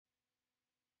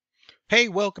Hey,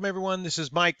 welcome everyone. This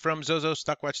is Mike from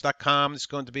zozostockwatch.com. This is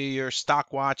going to be your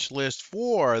stock watch list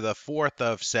for the 4th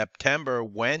of September,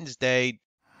 Wednesday.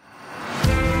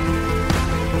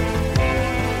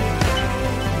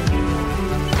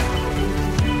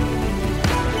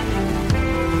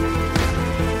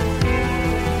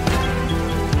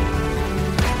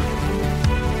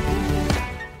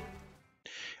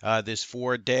 This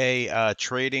 4-day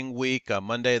trading week.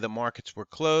 Monday, the markets were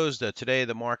closed. Today,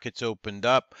 the markets opened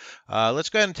up. Let's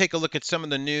go ahead and take a look at some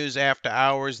of the news after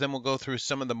hours. Then we'll go through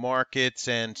some of the markets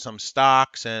and some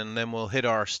stocks, and then we'll hit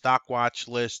our stock watch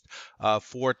list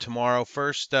for tomorrow.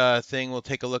 First thing we'll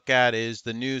take a look at is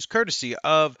the news courtesy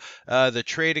of the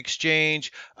Trade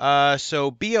Exchange.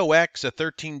 So BOX, a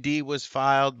 13D, was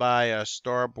filed by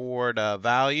Starboard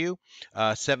Value,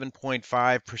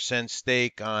 7.5%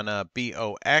 stake on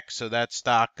BOX. So that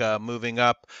stock moving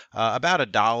up about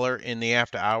 $1 in the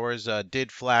after hours.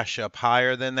 Did flash up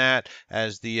higher than that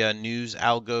as the news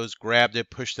algos grabbed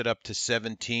it, pushed it up to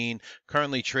 17.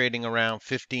 Currently trading around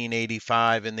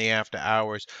 15.85 in the after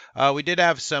hours. We did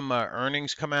have some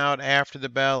earnings come out after the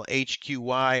bell.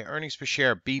 HQY earnings per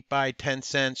share beat by 10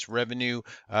 cents. Revenue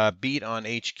beat on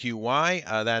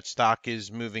HQY. That stock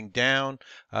is moving down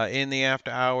in the after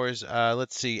hours.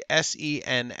 Let's see,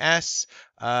 SENS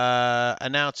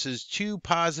announces 2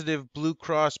 positive Blue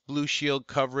Cross Blue Shield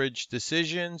coverage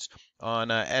decisions on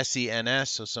SENS,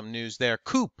 so some news there.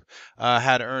 Coop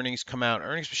had earnings come out.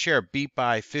 Earnings per share beat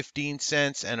by 15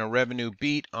 cents and a revenue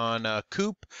beat on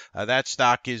Coop. That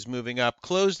stock is moving up.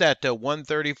 Closed at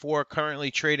 134,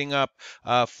 currently trading up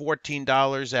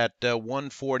 $14 at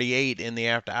 148 in the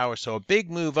after hours. So a big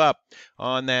move up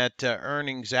on that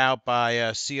earnings out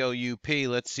by COUP.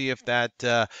 Let's see if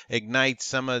that ignites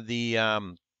some of the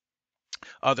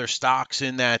other stocks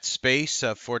in that space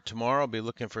for tomorrow. I'll be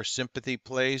looking for sympathy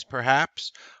plays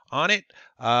perhaps on it.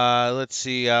 Let's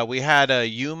see. We had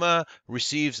YUMA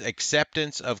receives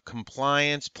acceptance of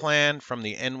compliance plan from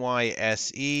the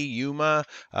NYSE YUMA.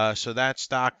 So that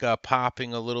stock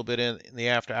popping a little bit in the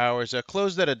after hours.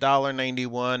 Closed at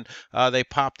 $1.91. They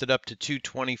popped it up to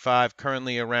 $2.25.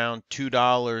 Currently around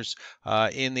 $2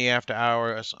 in the after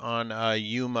hours on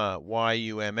YUMA,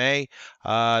 YUMA.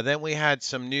 Then we had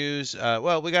some news.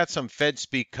 Well, we got some Fed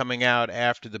speak coming out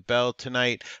after the bell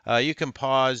tonight. You can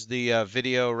pause the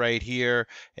video right here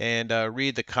and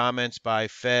read the comments by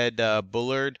Fed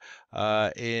Bullard.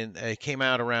 It came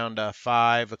out around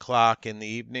 5 o'clock in the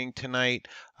evening tonight.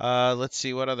 Let's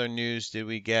see, what other news did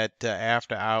we get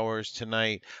after hours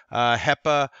tonight?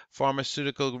 HEPA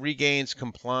Pharmaceutical regains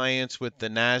compliance with the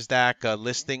NASDAQ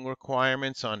listing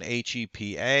requirements on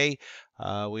HEPA.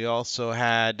 We also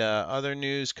had other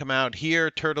news come out here.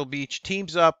 Turtle Beach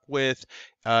teams up with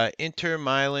Inter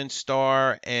Milan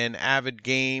star and avid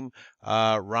game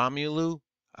Romelu.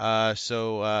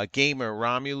 Gamer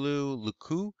Romelu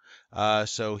Lukaku.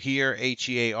 So here,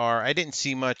 HEAR. I didn't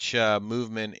see much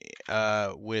movement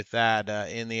with that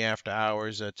in the after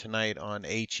hours tonight on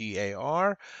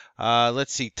HEAR.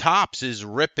 Let's see, Tops is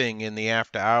ripping in the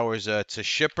after hours. It's a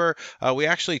shipper. We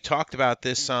actually talked about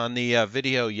this on the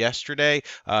video yesterday.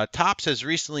 Tops has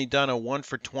recently done a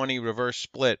 1-for-20 reverse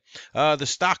split. The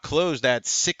stock closed at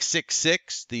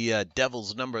 666, the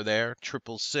devil's number there,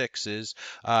 666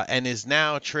 and is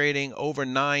now trading over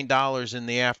 $9 in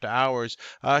the after hours.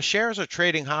 Shares are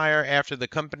trading higher after the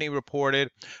company reported,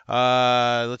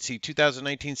 let's see,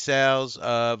 2019 sales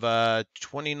of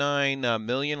 29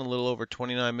 million, a little over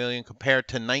 29 million compared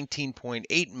to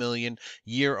 19.8 million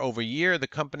year over year. The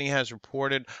company has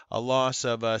reported a loss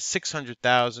of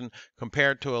 600,000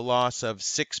 compared to a loss of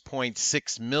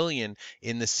 6.6 million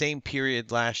in the same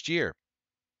period last year.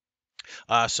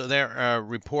 So their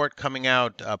report coming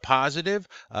out positive.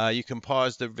 You can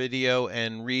pause the video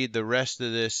and read the rest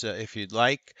of this if you'd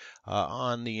like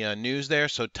on the news there.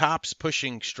 So Tops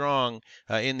pushing strong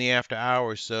in the after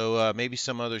hours. So maybe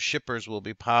some other shippers will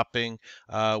be popping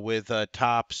with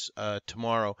Tops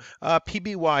tomorrow.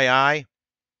 PBYI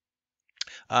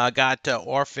got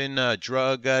orphan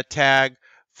drug tag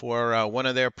for one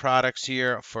of their products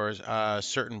here for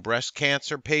certain breast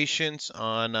cancer patients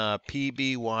on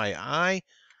PBYI.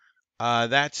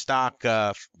 That stock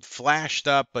flashed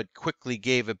up but quickly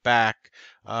gave it back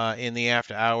in the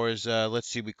after hours. Let's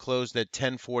see, we closed at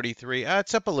 1043.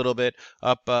 It's up a little bit,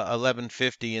 up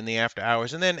 1150 in the after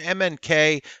hours. And then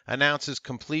MNK announces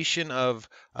completion of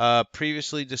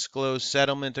previously disclosed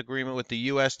settlement agreement with the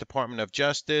U.S. Department of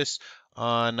Justice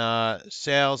on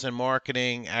sales and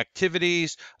marketing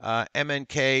activities.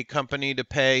 MNK company to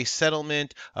pay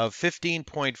settlement of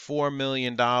 $15.4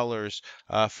 million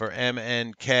for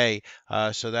MNK.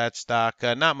 So that stock,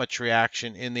 not much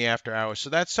reaction in the after hours. So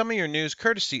that's some of your news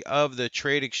courtesy of the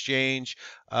Trade Exchange.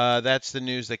 That's the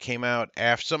news that came out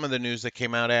after some of the news that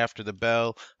came out after the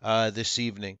bell this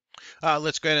evening.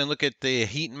 Let's go ahead and look at the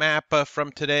heat map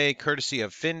from today, courtesy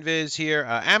of FinViz here.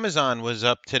 Amazon was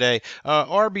up today.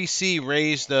 RBC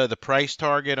raised the price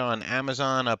target on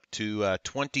Amazon up to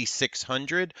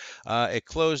 2,600. It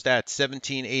closed at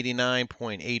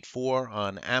 1789.84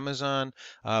 on Amazon,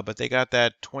 but they got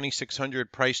that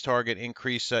 2,600 price target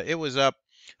increase. It was up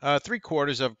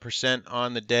 0.75%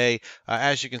 on the day.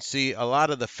 As you can see, a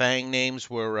lot of the FANG names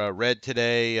were red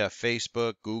today.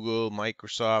 Facebook, Google,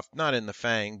 Microsoft, not in the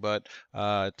FANG, but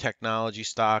technology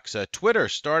stocks. Twitter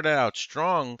started out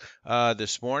strong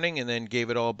this morning and then gave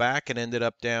it all back and ended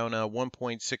up down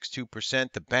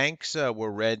 1.62%. The banks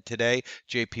were red today.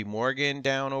 JP Morgan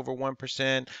down over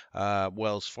 1%.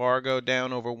 Wells Fargo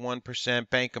down over 1%.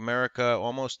 Bank America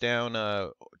almost down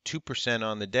 2%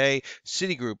 on the day.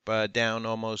 Citigroup down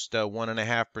almost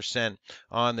 1.5%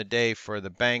 on the day for the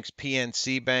banks.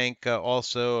 PNC Bank,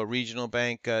 also a regional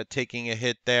bank, taking a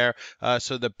hit there.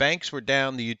 So the banks were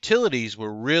down. The utilities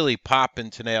were really popping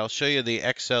today. I'll show you the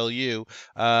XLU.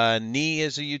 NETE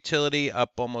is a utility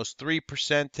up almost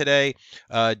 3% today.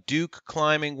 Duke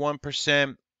climbing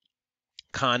 1%.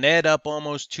 Con Ed up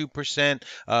almost 2%.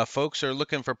 Folks are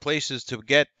looking for places to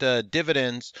get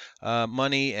dividends,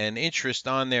 money, and interest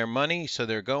on their money, so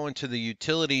they're going to the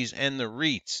utilities and the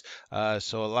REITs.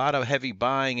 So a lot of heavy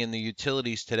buying in the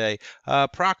utilities today.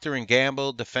 Procter &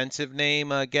 Gamble, defensive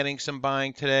name, getting some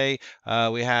buying today.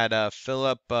 We had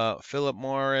Philip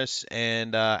Morris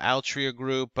and Altria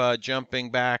Group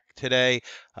jumping back today.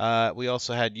 We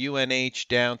also had UNH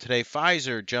down today.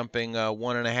 Pfizer jumping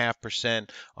 1.5%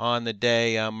 on the day.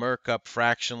 Merck up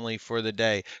fractionally for the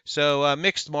day. So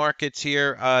mixed markets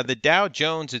here. The Dow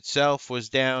Jones itself was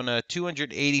down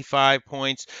 285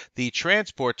 points. The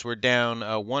transports were down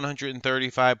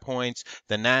 135 points.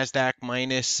 The Nasdaq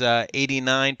minus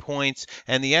 89 points,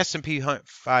 and the S&P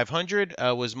 500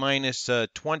 was minus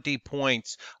 20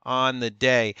 points on the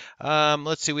day.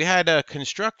 Let's see. We had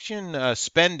construction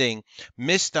spending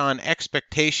missed on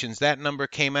expectations. That number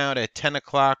came out at 10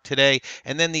 o'clock today,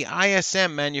 and then the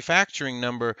ISM manufacturing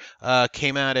number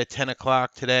came out at 10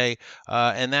 o'clock today,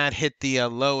 and that hit the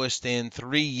lowest in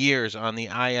 3 years on the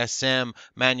ISM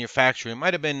manufacturing. It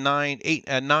might have been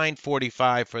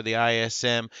 9:45 for the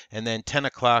ISM, and then 10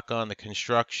 o'clock on the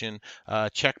construction.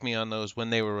 Check me on those when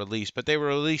they were released, but they were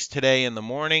released today in the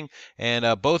morning,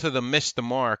 and both of them missed the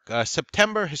mark.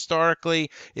 September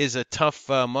historically is a tough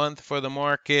month for the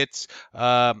markets.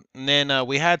 And then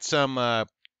we had some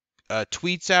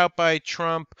tweets out by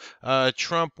Trump.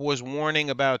 Trump was warning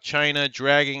about China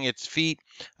dragging its feet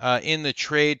in the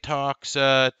trade talks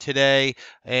today,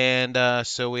 and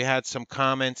so we had some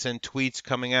comments and tweets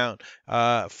coming out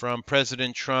from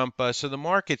President Trump. So the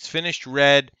markets finished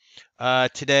red.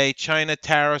 Today, China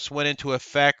tariffs went into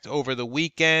effect over the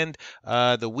weekend.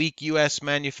 The weak U.S.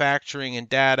 manufacturing and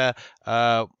data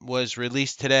was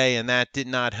released today, and that did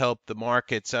not help the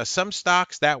markets. Some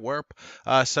stocks that were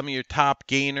some of your top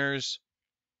gainers.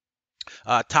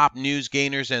 Top news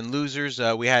gainers and losers.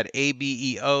 We had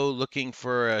ABEO looking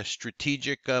for a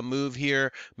strategic move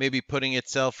here, maybe putting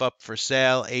itself up for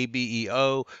sale.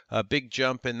 ABEO, a big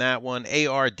jump in that one.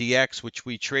 ARDX, which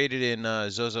we traded in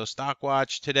Zozo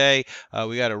StockWatch today.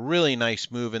 We got a really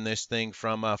nice move in this thing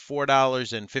from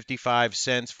 $4.55,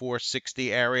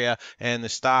 $4.60 area, and the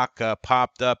stock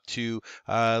popped up to,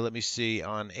 let me see,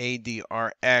 on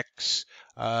ADRX.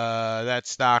 That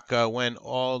stock went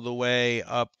all the way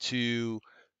up to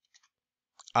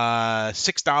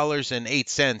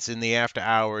 $6.08 in the after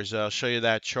hours. I'll show you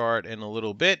that chart in a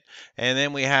little bit. And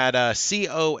then we had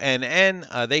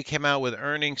CONN. They came out with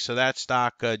earnings, so that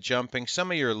stock jumping.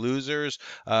 Some of your losers,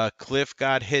 Cliff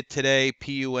got hit today,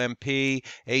 PUMP,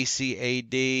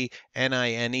 ACAD,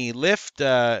 NINE.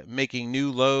 Lyft making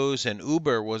new lows, and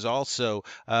Uber was also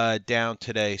down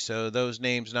today. So those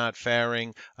names not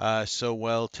faring so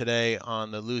well today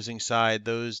on the losing side.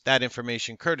 That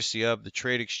information courtesy of the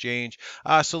Trade Exchange.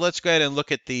 So let's go ahead and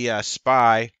look at the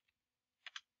SPY.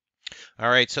 All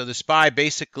right, so the SPY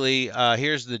basically,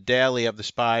 here's the daily of the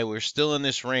SPY. We're still in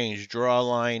this range. Draw a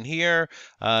line here.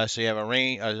 So you have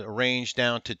a range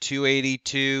down to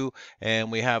 282,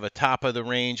 and we have a top of the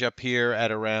range up here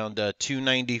at around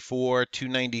 294,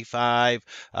 295.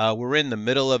 We're in the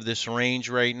middle of this range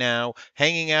right now,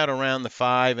 hanging out around the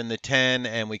 5 and the 10,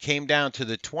 and we came down to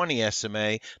the 20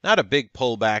 SMA. Not a big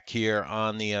pullback here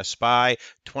on the SPY.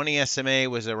 20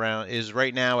 SMA is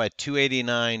right now at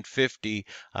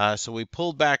 289.50. So we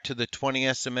pulled back to the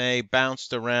 20 SMA,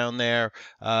 bounced around there,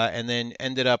 and then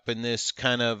ended up in this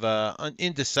kind of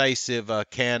indecisive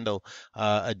candle,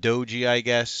 a doji, I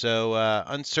guess. So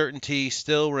uncertainty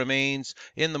still remains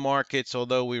in the markets,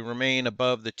 although we remain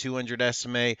above the 200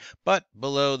 SMA, but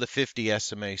below the 50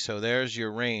 SMA. So there's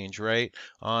your range, right,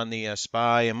 on the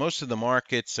SPY. And most of the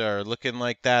markets are looking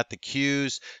like that. The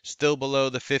Qs still below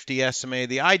the 50 SMA.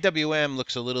 The IWM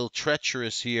looks a little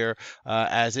treacherous here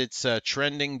as it's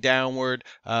trending downward.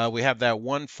 We have that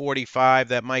 145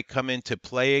 that might come into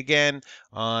play again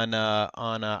on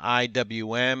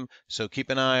IWM. So keep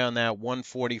an eye on that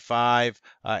 145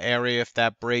 area if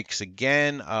that breaks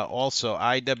again. Also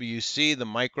IWC, the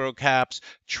micro caps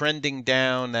trending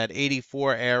down. That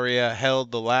 84 area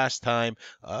held the last time.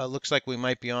 Looks like we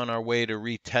might be on our way to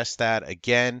retest that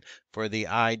again for the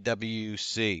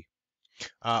IWC.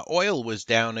 Oil was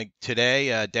down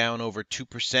today, down over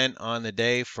 2% on the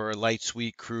day for light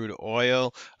sweet crude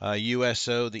oil.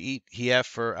 USO, the ETF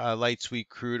for light sweet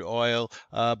crude oil,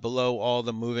 below all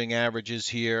the moving averages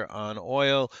here on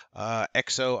oil.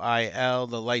 XOIL,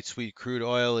 the light sweet crude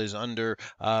oil, is under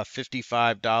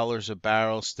 $55 a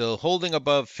barrel, still holding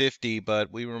above 50,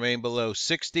 but we remain below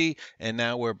 60, and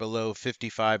now we're below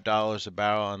 $55 a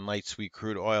barrel on light sweet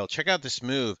crude oil. Check out this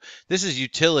move. This is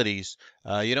utilities.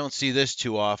 You don't see this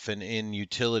too often in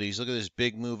utilities. Look at this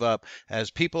big move up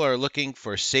as people are looking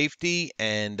for safety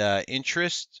and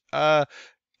interest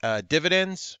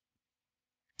dividends.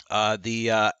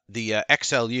 The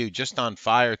XLU just on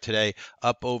fire today,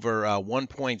 up over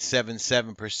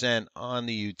 1.77% on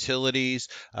the utilities.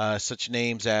 Such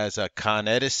names as Con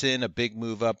Edison, a big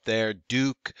move up there.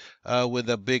 Duke with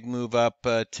a big move up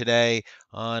today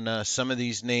on some of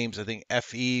these names. I think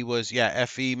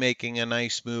FE making a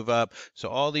nice move up. So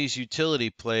all these utility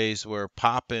plays were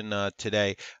popping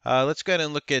today. Let's go ahead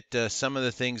and look at some of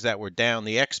the things that were down.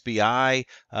 The XBI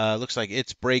looks like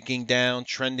it's breaking down,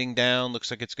 trending down.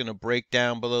 Looks like it's going to break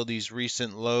down below these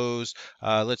recent lows.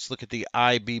 Let's look at the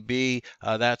IBB.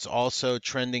 That's also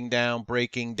trending down,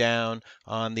 breaking down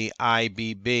on the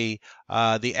IBB.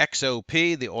 The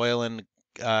XOP, the oil and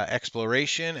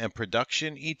exploration and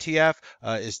production ETF,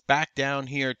 is back down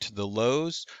here to the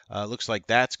lows. Looks like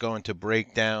that's going to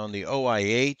break down. The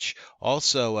OIH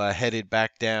also headed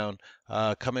back down,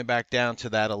 coming back down to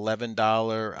that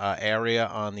 $11 area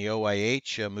on the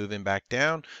OIH, moving back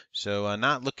down. So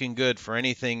not looking good for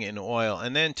anything in oil.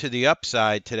 And then to the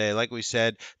upside today, like we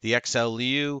said, the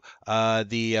XLU,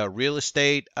 the real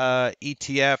estate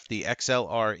ETF, the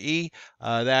XLRE,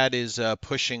 that is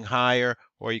pushing higher.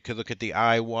 Or you could look at the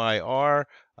IYR,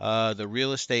 the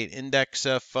real estate index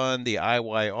fund, the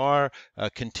IYR,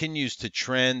 continues to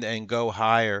trend and go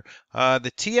higher.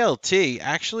 The TLT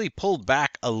actually pulled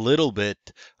back a little bit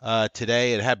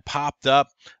today. It had popped up,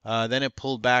 then it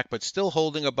pulled back, but still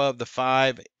holding above the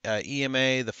 5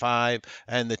 EMA, the 5,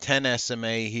 and the 10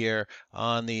 SMA here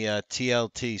on the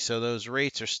TLT. So those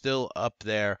rates are still up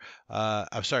there.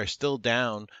 I'm sorry, still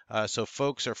down. So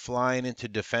folks are flying into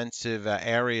defensive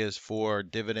areas for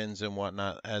dividends and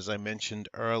whatnot, as I mentioned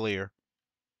earlier.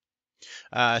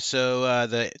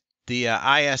 The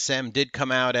ISM did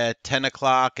come out at 10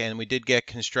 o'clock, and we did get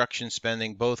construction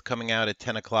spending both coming out at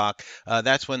 10 o'clock.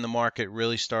 That's when the market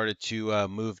really started to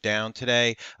move down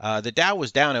today. The Dow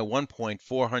was down at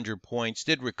 1.400 points,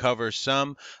 did recover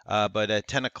some, but at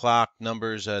 10 o'clock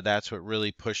numbers, that's what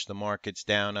really pushed the markets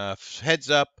down. Heads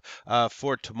up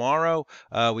for tomorrow.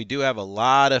 We do have a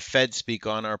lot of Fed speak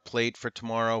on our plate for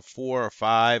tomorrow, 4 or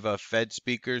 5 Fed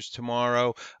speakers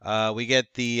tomorrow. We get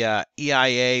the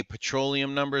EIA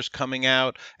petroleum numbers coming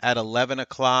out at 11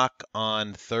 o'clock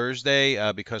on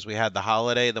Thursday because we had the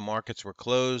holiday. The markets were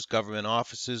closed. Government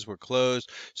offices were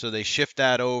closed. So they shift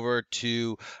that over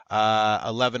to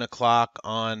 11 o'clock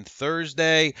on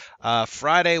Thursday.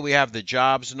 Friday, we have the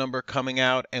jobs number coming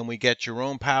out, and we get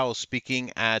Jerome Powell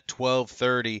speaking at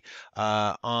 12:30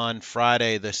 on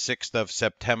Friday, the 6th of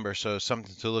September. So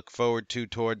something to look forward to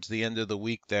towards the end of the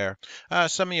week there.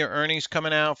 Some of your earnings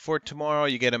coming out for tomorrow.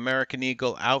 You get American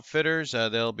Eagle Outfitters.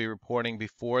 They'll be be reporting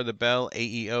before the bell.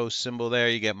 AEO symbol there.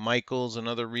 You get Michaels,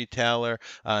 another retailer.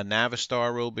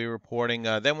 Navistar will be reporting.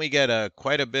 Then we get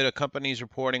quite a bit of companies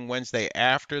reporting Wednesday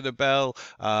after the bell.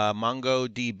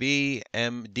 MongoDB,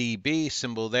 MDB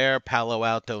symbol there. Palo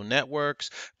Alto Networks,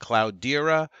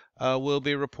 Cloudera. Will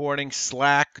be reporting.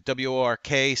 Slack,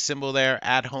 WORK symbol there.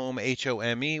 At Home,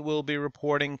 HOME will be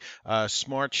reporting.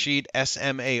 Smartsheet,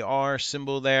 SMAR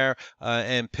symbol there.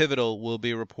 And Pivotal will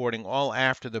be reporting all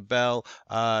after the bell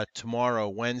tomorrow,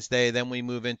 Wednesday. Then we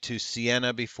move into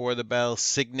Sienna before the bell.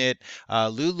 Signet.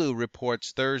 Lulu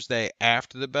reports Thursday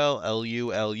after the bell.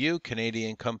 LULU,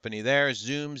 Canadian company there.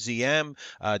 Zoom, ZM.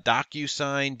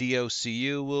 DocuSign,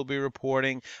 DOCU will be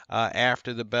reporting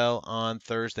after the bell on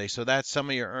Thursday. So that's some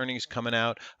of your earnings coming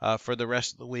out for the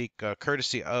rest of the week,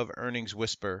 courtesy of Earnings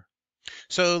Whisper.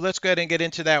 So let's go ahead and get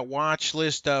into that watch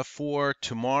list for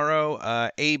tomorrow.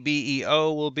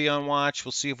 ABEO will be on watch.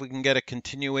 We'll see if we can get a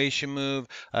continuation move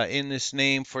in this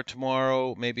name for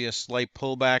tomorrow. Maybe a slight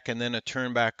pullback and then a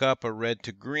turn back up, a red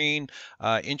to green.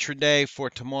 Intraday for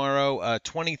tomorrow,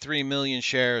 23 million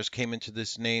shares came into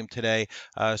this name today.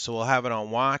 So we'll have it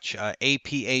on watch.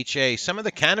 APHA. Some of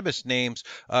the cannabis names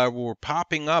were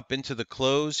popping up into the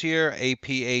close here.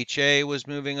 APHA was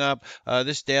moving up.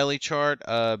 This daily chart,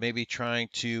 maybe trying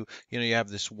to, you have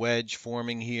this wedge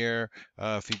forming here.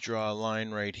 If you draw a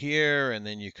line right here and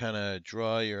then you kind of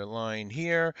draw your line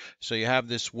here, so you have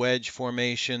this wedge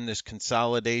formation, this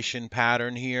consolidation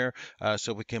pattern here.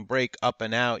 So we can break up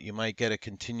and out. You might get a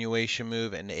continuation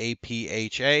move in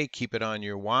APHA. Keep it on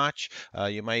your watch.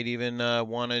 You might even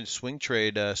want to swing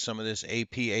trade some of this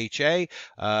APHA.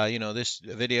 This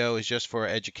video is just for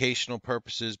educational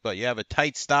purposes, but you have a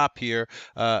tight stop here.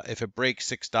 If it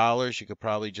breaks $6, you could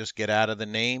probably just get out of the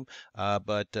name,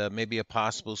 but maybe a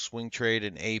possible swing trade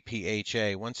in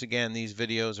APHA. Once again, these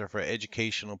videos are for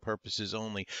educational purposes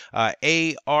only.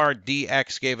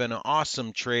 ARDX gave an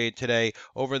awesome trade today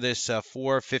over this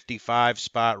 455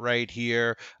 spot right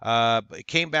here. It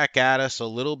came back at us a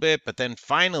little bit, but then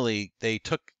finally they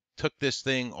took this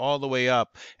thing all the way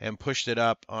up and pushed it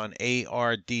up on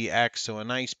ARDX. So a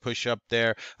nice push up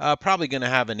there. Probably going to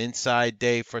have an inside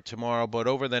day for tomorrow, but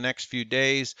over the next few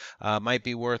days might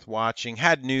be worth watching.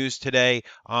 Had news today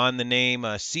on the name.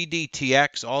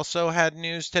 CDTX also had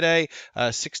news today.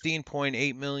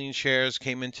 16.8 million shares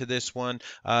came into this one.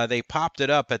 They popped it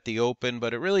up at the open,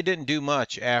 but it really didn't do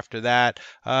much after that.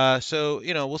 So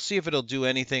we'll see if it'll do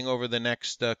anything over the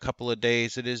next couple of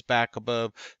days. It is back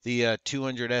above the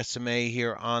 200 SMA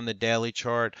here on the daily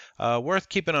chart. Worth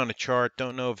keeping on a chart.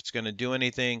 Don't know if it's going to do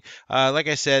anything. Like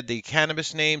I said, the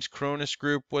cannabis names, Cronus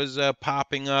Group was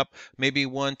popping up. Maybe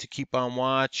one to keep on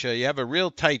watch. You have a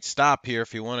real tight stop here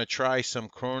if you want to try some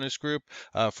Cronus Group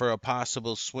for a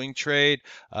possible swing trade.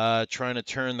 Trying to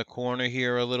turn the corner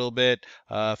here a little bit.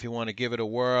 If you want to give it a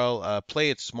whirl, play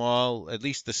it small. At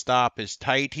least the stop is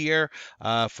tight here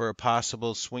for a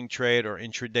possible swing trade or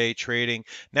intraday trading.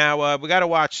 Now, we got to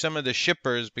watch some of the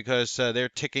shippers because they're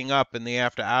ticking up in the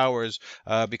after hours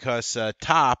because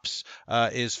Tops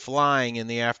is flying in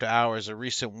the after hours. A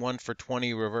recent 1 for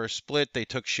 20 reverse split. They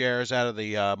took shares out of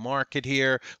the market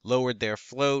here, lowered their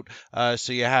float.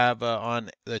 So you have on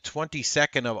the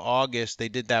 22nd of August, they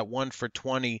did that 1 for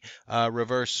 20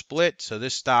 reverse split. So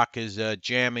this stock is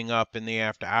jamming up in the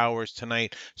after hours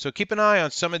tonight. So keep an eye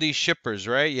on some of these shippers,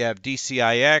 right? You have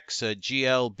DCIX,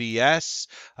 GLBS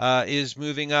is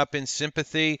moving up in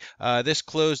sympathy. This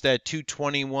closed at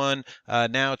 221,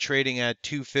 now trading at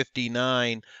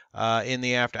 259 in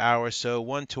the after hours. So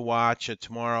one to watch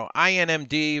tomorrow.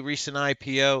 INMD, recent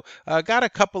IPO, got a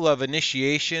couple of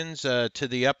initiations to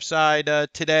the upside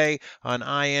today on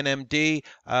INMD.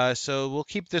 So we'll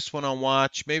keep this one on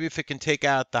watch. Maybe if it can take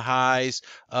out the highs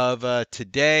of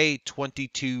today,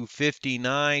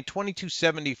 2259,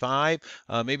 2275.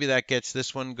 Maybe that gets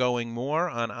this one going more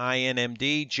on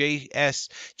INMD.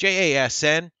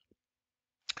 JASN.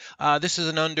 This is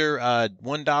an under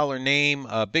 $1 name.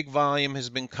 Big volume has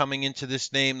been coming into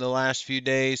this name the last few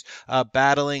days,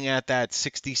 battling at that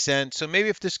 60 cents. So maybe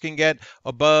if this can get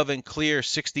above and clear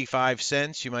 65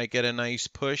 cents, you might get a nice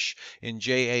push in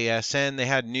JASN. They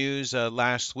had news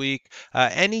last week.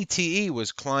 NETE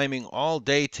was climbing all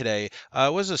day today.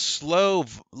 It was a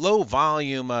low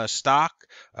volume stock.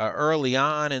 early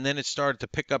on, and then it started to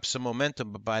pick up some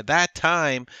momentum. But by that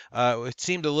time, it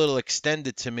seemed a little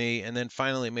extended to me, and then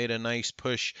finally made a nice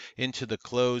push into the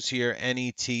close here.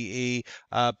 NETE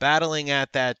battling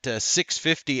at that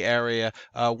 650 area.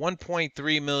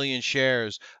 1.3 million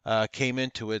shares came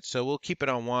into it, so we'll keep it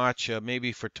on watch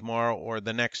maybe for tomorrow or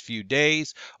the next few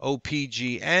days.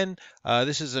 OPGN.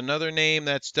 This is another name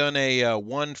that's done a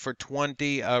 1 for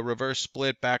 20 reverse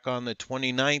split back on the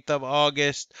 29th of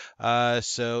August.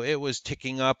 So it was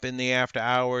ticking up in the after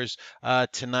hours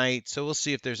tonight. So we'll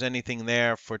see if there's anything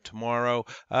there for tomorrow.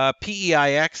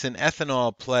 PEIX, an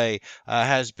ethanol play,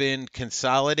 has been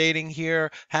consolidating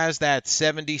here, has that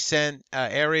 70-cent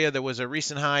area. There was a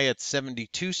recent high at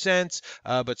 72 cents,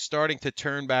 but starting to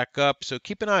turn back up. So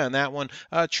keep an eye on that one.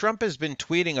 Trump has been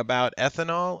tweeting about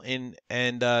ethanol,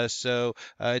 so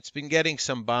it's been getting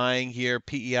some buying here.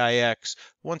 PEIX,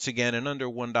 once again, an under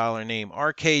 $1 name.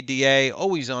 RKDA,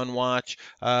 always on watch.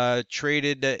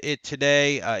 Traded it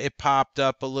today. It popped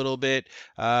up a little bit,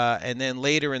 and then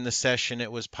later in the session,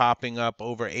 it was popping up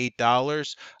over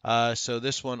 $8. So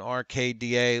this one,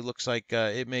 RKDA, looks like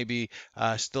it maybe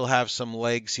still have some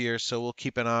legs here, so we'll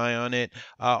keep an eye on it.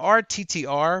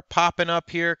 RTTR popping up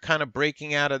here, kind of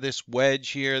breaking out of this wedge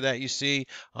here that you see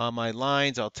on my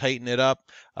lines. I'll tighten it up.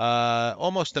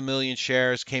 Almost 1 million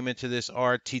shares came into this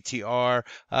RTTR,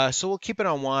 so we'll keep it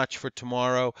on watch for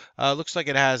tomorrow. Looks like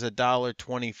it has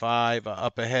 $1.25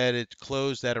 up ahead. It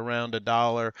closed at around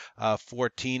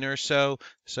 $1.14 or so.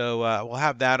 So we'll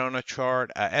have that on a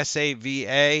chart.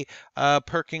 SAVA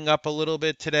perking up a little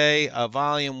bit today.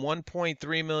 Volume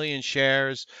 1.3 million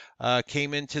shares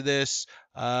came into this.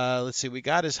 Let's see, we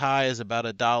got as high as about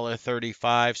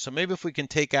 $1.35. So maybe if we can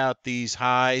take out these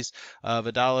highs of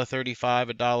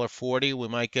 $1.35, $1.40, we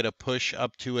might get a push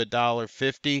up to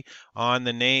 $1.50 on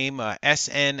the name.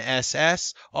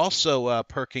 SNSS also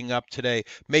perking up today,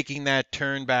 making that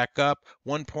turn back up.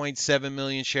 1.7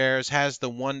 million shares, has the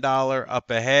 $1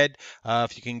 up ahead.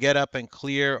 If you can get up and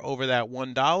clear over that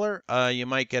 $1, you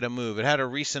might get a move. It had a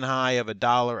recent high of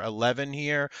 $1.11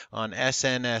 here on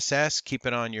SNSS. Keep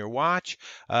it on your watch.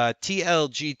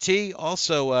 TLGT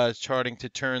also charting to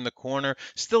turn the corner.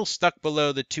 Still stuck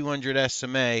below the 200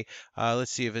 SMA.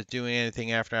 Let's see if it's doing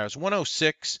anything after hours.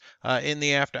 106 in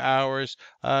the after hours.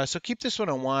 So keep this one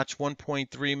on watch.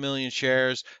 1.3 million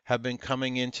shares have been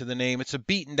coming into the name. It's a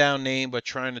beaten down name, but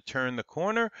trying to turn the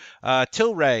corner.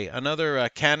 TLRY, another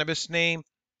cannabis name.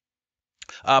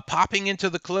 Popping into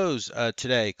the close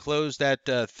today, closed at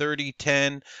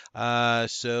 30.10.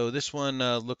 So this one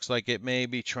looks like it may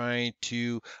be trying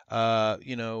to,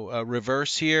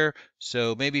 reverse here.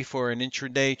 So maybe for an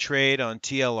intraday trade on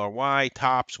TLRY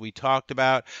tops we talked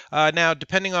about. Now,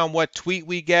 depending on what tweet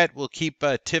we get, we'll keep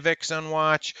TIVX on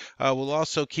watch. We'll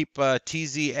also keep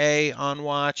TZA on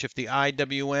watch. If the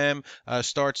IWM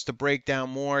starts to break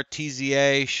down more,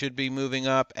 TZA should be moving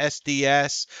up.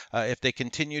 SDS, if they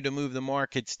continue to move the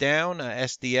markets down,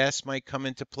 SDS might come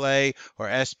into play, or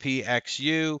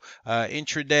SPXU.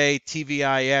 Intraday,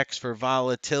 TVIX for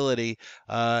volatility.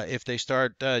 If they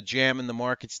start jamming the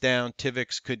markets down,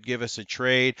 TIVX could give us a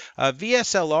trade.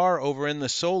 VSLR over in the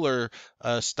solar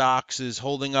stocks is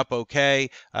holding up okay.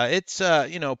 It's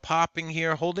popping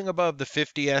here, holding above the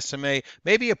 50 SMA.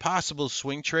 Maybe a possible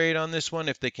swing trade on this one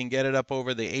if they can get it up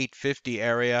over the 850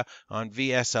 area on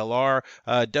VSLR.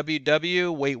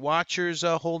 WW, Weight Watchers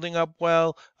holding up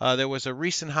well. There was a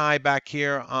recent high back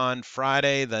here on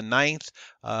Friday the 9th.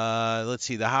 Let's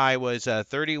see, the high was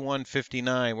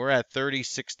 31.59. We're at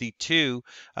 30.62.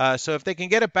 So if they can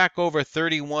get it back over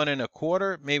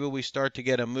 31.25, maybe we start to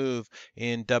get a move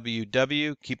in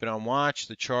WW. Keep it on watch.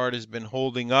 The chart has been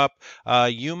holding up.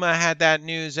 YUMA had that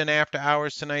news in after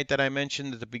hours tonight that I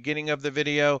mentioned at the beginning of the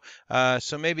video.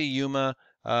 So maybe YUMA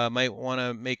might want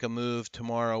to make a move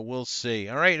tomorrow. We'll see.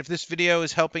 All right, if this video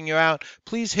is helping you out,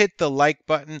 please hit the like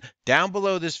button. Down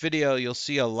below this video, you'll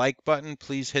see a like button.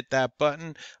 Please hit that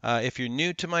button. If you're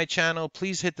new to my channel,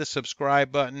 please hit the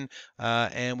subscribe button,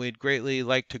 and we'd greatly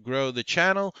like to grow the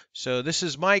channel. So this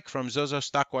is Mike from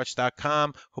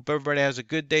zozostockwatch.com. Hope everybody has a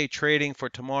good day trading for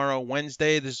tomorrow,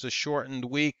 Wednesday. This is a shortened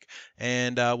week,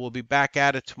 and we'll be back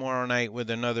at it tomorrow night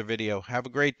with another video. Have a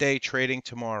great day trading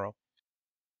tomorrow.